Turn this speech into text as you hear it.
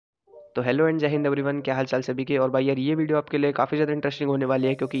तो hello and जय Hind everyone, क्या हाल चाल सभी के। और भाई यार ये वीडियो आपके लिए काफ़ी ज़्यादा इंटरेस्टिंग होने वाली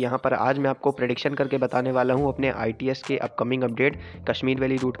है, क्योंकि यहाँ पर आज मैं आपको प्रेडिक्शन करके बताने वाला हूँ अपने आईटीएस के upcoming update Kashmir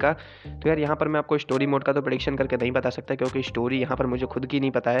valley root का। तो यार यहाँ पर मैं आपको स्टोरी मोड का तो प्रेडिक्शन करके नहीं बता सकता, क्योंकि स्टोरी यहाँ पर मुझे खुद की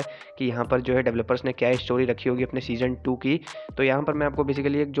नहीं पता है कि यहाँ पर जो है डेवलपर्स ने क्या स्टोरी रखी होगी अपने सीजन 2 की। तो यहाँ पर मैं आपको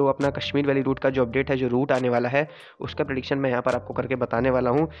बेसिकली एक जो अपना कश्मीर वैली रूट का जो अपडेट है, जो रूट आने वाला है, उसका प्रेडिक्शन मैं यहाँ पर आपको करके बताने वाला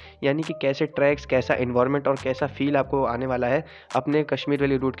हूँ। यानी कि कैसे ट्रैक्स, कैसा इन्वायरमेंट और कैसा फील आपको आने वाला है अपने कश्मीर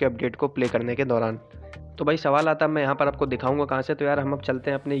वैली रूट के अपडेट को प्ले करने के दौरान। तो भाई सवाल आता है, मैं यहाँ पर आपको दिखाऊंगा कहाँ से। तो यार हम अब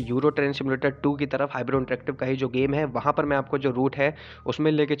चलते हैं अपने यूरो ट्रेन सिमुलेटर 2 की तरफ। हाइब्रो इंटरेक्टिव का ही जो गेम है, वहाँ पर मैं आपको जो रूट है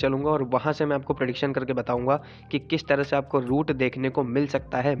उसमें लेके चलूंगा और वहाँ से मैं आपको प्रेडिक्शन करके बताऊंगा कि किस तरह से आपको रूट देखने को मिल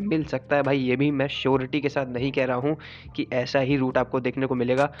सकता है भाई। ये भी मैं श्योरिटी के साथ नहीं कह रहा हूँ कि ऐसा ही रूट आपको देखने को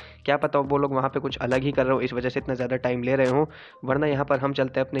मिलेगा। क्या पता वो लोग वहाँ पर कुछ अलग ही कर रहे हो, इस वजह से इतना ज़्यादा टाइम ले रहे हो। वरना यहाँ पर हम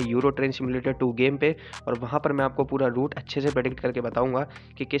चलते हैं अपने यूरो ट्रेन सिमुलेटर 2 गेम पे, और वहाँ पर मैं आपको पूरा रूट अच्छे से प्रेडिक्ट करके बताऊँगा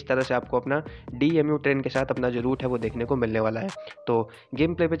कि किस तरह से आपको अपना DMU ट्रेन के साथ अपना जो रूट है वो देखने को मिलने वाला है। तो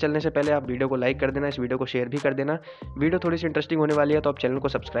गेम प्ले पे चलने से पहले आप वीडियो को लाइक कर देना, इस वीडियो को शेयर भी कर देना। वीडियो थोड़ी सी इंटरेस्टिंग होने वाली है, तो आप चैनल को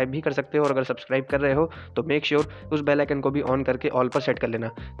सब्सक्राइब भी कर सकते हो, और अगर सब्सक्राइब कर रहे हो तो मेक श्योर उस बेल आइकन को भी ऑन करके ऑल पर सेट कर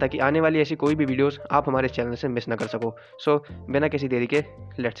लेना, ताकि आने वाली ऐसी कोई भी वीडियोस आप हमारे चैनल से मिस ना कर सको। सो बिना किसी देरी के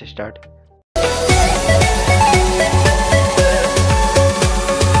लेट्स स्टार्ट।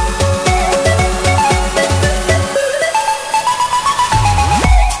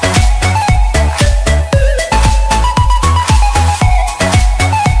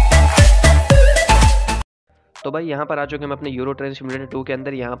 तो भाई यहाँ पर आ चुके हम अपने यूरो ट्रेन सिमुलेटर 2 के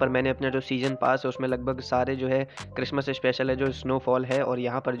अंदर। यहाँ पर मैंने अपना जो सीजन पास है उसमें लगभग सारे जो है क्रिसमस स्पेशल है, जो स्नोफॉल है और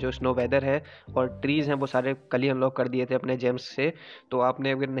यहाँ पर जो स्नो वेदर है और ट्रीज़ हैं, वो सारे कल ही अनलॉक कर दिए थे अपने जेम्स से। तो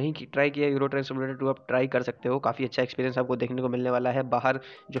आपने अगर नहीं ट्राई किया यूरो ट्रेन सिमुलेटर 2, आप ट्राई कर सकते हो। काफ़ी अच्छा एक्सपीरियंस आपको देखने को मिलने वाला है बाहर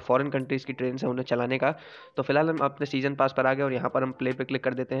जो फॉरेन कंट्रीज़ की ट्रेन है उन्हें चलाने का। तो फिलहाल हम अपने सीजन पास पर आ गए और यहाँ पर हम प्ले पे क्लिक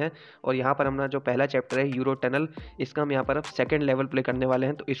कर देते हैं। और यहाँ पर हमारा जो पहला चैप्टर है यूरो टनल, इसका हम यहाँ पर अब सेकेंड लेवल प्ले करने वाले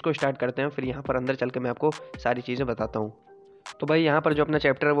हैं। तो इसको स्टार्ट करते हैं, फिर यहाँ पर अंदर चल के मैं आपको सारी चीज़ें बताता हूँ। तो भाई यहाँ पर जो अपना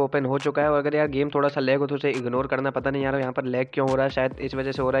चैप्टर है वो ओपन हो चुका है। और अगर यार गेम थोड़ा सा लैग हो तो उसे इग्नोर करना। पता नहीं यार यहाँ पर लैग क्यों हो रहा है, शायद इस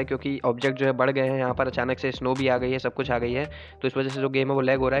वजह से हो रहा है क्योंकि ऑब्जेक्ट जो है बढ़ गए हैं। यहाँ पर अचानक से स्नो भी आ गई है, सब कुछ आ गई है, तो इस वजह से जो गेम है वो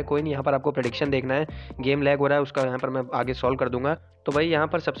लैग हो रहा है। कोई नहीं, यहाँ पर आपको प्रेडिक्शन देखना है, गेम लैग हो रहा है उसका यहाँ पर मैं आगे सॉल्व कर दूंगा। तो भाई यहाँ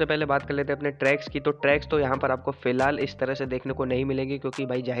पर सबसे पहले बात कर लेते हैं अपने ट्रैक्स की। तो ट्रैक्स तो यहाँ पर आपको फिलहाल इस तरह से देखने को नहीं मिलेंगे, क्योंकि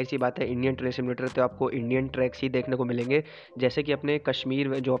भाई जाहिर सी बात है इंडियन ट्रेन सिमुलेटर तो आपको इंडियन ट्रैक्स ही देखने को मिलेंगे। जैसे कि अपने कश्मीर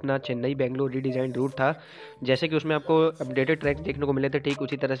जो अपना चेन्नई बेंगलुरु रीडिज़ाइन रूट था, जैसे कि उसमें आपको अपडेटेड ट्रैक्स देखने को मिले थे, ठीक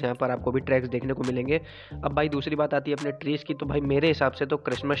उसी तरह से यहाँ पर आपको भी ट्रैक्स देखने को मिलेंगे। अब भाई दूसरी बात आती है अपने ट्रीज़ की। तो भाई मेरे हिसाब से तो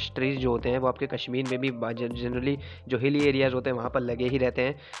क्रिसमस ट्रीज़ जो होते हैं वो आपके कश्मीर में भी जनरली जो हिली एरियाज़ होते हैं वहाँ पर लगे ही रहते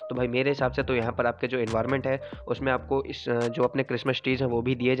हैं। तो भाई मेरे हिसाब से तो यहाँ पर आपके जो इन्वायरमेंट है उसमें आपको इस जो अपने क्रिसमस ट्रीज़ हैं वो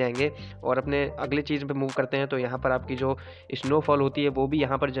भी दिए जाएंगे। और अपने अगले चीज़ पे मूव करते हैं, तो यहाँ पर आपकी जो स्नोफॉल होती है वो भी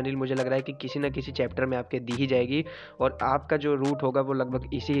यहाँ पर जनरली मुझे लग रहा है कि किसी न किसी चैप्टर में आपके दी ही जाएगी। और आपका जो रूट होगा वो लगभग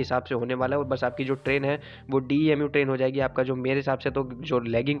इसी हिसाब से होने वाला है। और बस आपकी जो ट्रेन है वो DMU ट्रेन हो जाएगी आपका, जो मेरे हिसाब से तो जो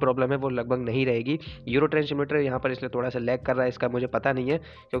लैगिंग प्रॉब्लम है वो लगभग नहीं रहेगी। यूरो ट्रेन सिमुलेटर यहाँ पर इसलिए थोड़ा सा लैग कर रहा है, इसका मुझे पता नहीं है,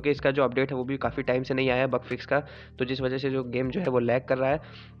 क्योंकि इसका जो अपडेट है वो भी काफ़ी टाइम से नहीं आया है बग फिक्स का, तो जिस वजह से जो गेम जो है वो लैग कर रहा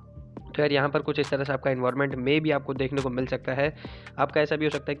है। तो यार यहाँ पर कुछ इस तरह से आपका इन्वायरमेंट में भी आपको देखने को मिल सकता है। आपका ऐसा भी हो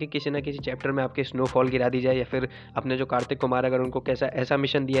सकता है कि किसी न किसी चैप्टर में आपके स्नोफॉल गिरा दी जाए, या फिर अपने जो कार्तिक कुमार अगर उनको कैसा ऐसा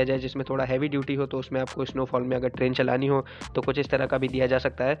मिशन दिया जाए जिसमें थोड़ा हैवी ड्यूटी हो, तो उसमें आपको स्नोफॉल में अगर ट्रेन चलानी हो तो कुछ इस तरह का भी दिया जा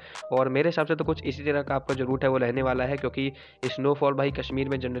सकता है। और मेरे हिसाब से तो कुछ इसी तरह का आपका जो रूट है वो रहने वाला है, क्योंकि स्नोफॉल भाई कश्मीर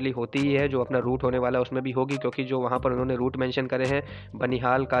में जनरली होती ही है। जो अपना रूट होने वाला है उसमें भी होगी, क्योंकि जो वहाँ पर उन्होंने रूट मेंशन करे हैं,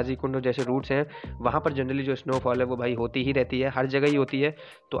 बनिहाल, काजीकुंड जैसे रूट्स हैं, वहाँ पर जनरली जो स्नोफॉल है वो भाई होती ही रहती है, हर जगह ही होती है।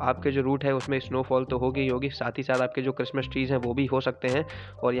 तो आपके जो रूट है उसमें स्नोफॉल तो होगी ही होगी, साथ ही साथ आपके जो क्रिसमस ट्रीज़ हैं वो भी हो सकते हैं।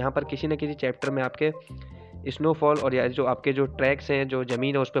 और यहाँ पर किसी न किसी चैप्टर में आपके स्नोफॉल और या जो आपके जो ट्रैक्स हैं, जो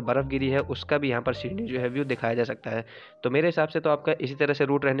ज़मीन है उस पर बर्फ़ गिरी है, उसका भी यहाँ पर सीनरी जो है व्यू दिखाया जा सकता है। तो मेरे हिसाब से तो आपका इसी तरह से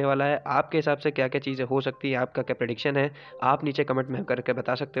रूट रहने वाला है। आपके हिसाब से क्या क्या चीज़ें हो सकती है, आपका क्या प्रेडिक्शन है, आप नीचे कमेंट में करके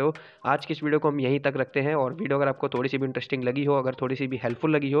बता सकते हो। आज की इस वीडियो को हम यहीं तक रखते हैं। और वीडियो अगर आपको थोड़ी सी भी इंटरेस्टिंग लगी हो, अगर थोड़ी सी भी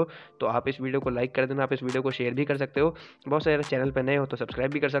हेल्पफुल लगी हो, तो आप इस वीडियो को लाइक कर देना, आप इस वीडियो को शेयर भी कर सकते हो। बहुत सारे चैनल पर नए हो तो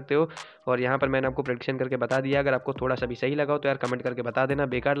सब्सक्राइब भी कर सकते हो। और यहाँ पर मैंने आपको प्रेडिक्शन करके बता दिया। अगर आपको थोड़ा सा भी सही लगा हो तो यार कमेंट करके बता देना,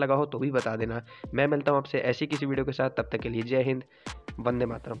 बेकार लगा हो तो भी बता देना। मैं मिलता हूँ आपसे ऐसी किसी वीडियो के साथ, तब तक के लिए जय हिंद, वंदे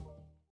मातरम।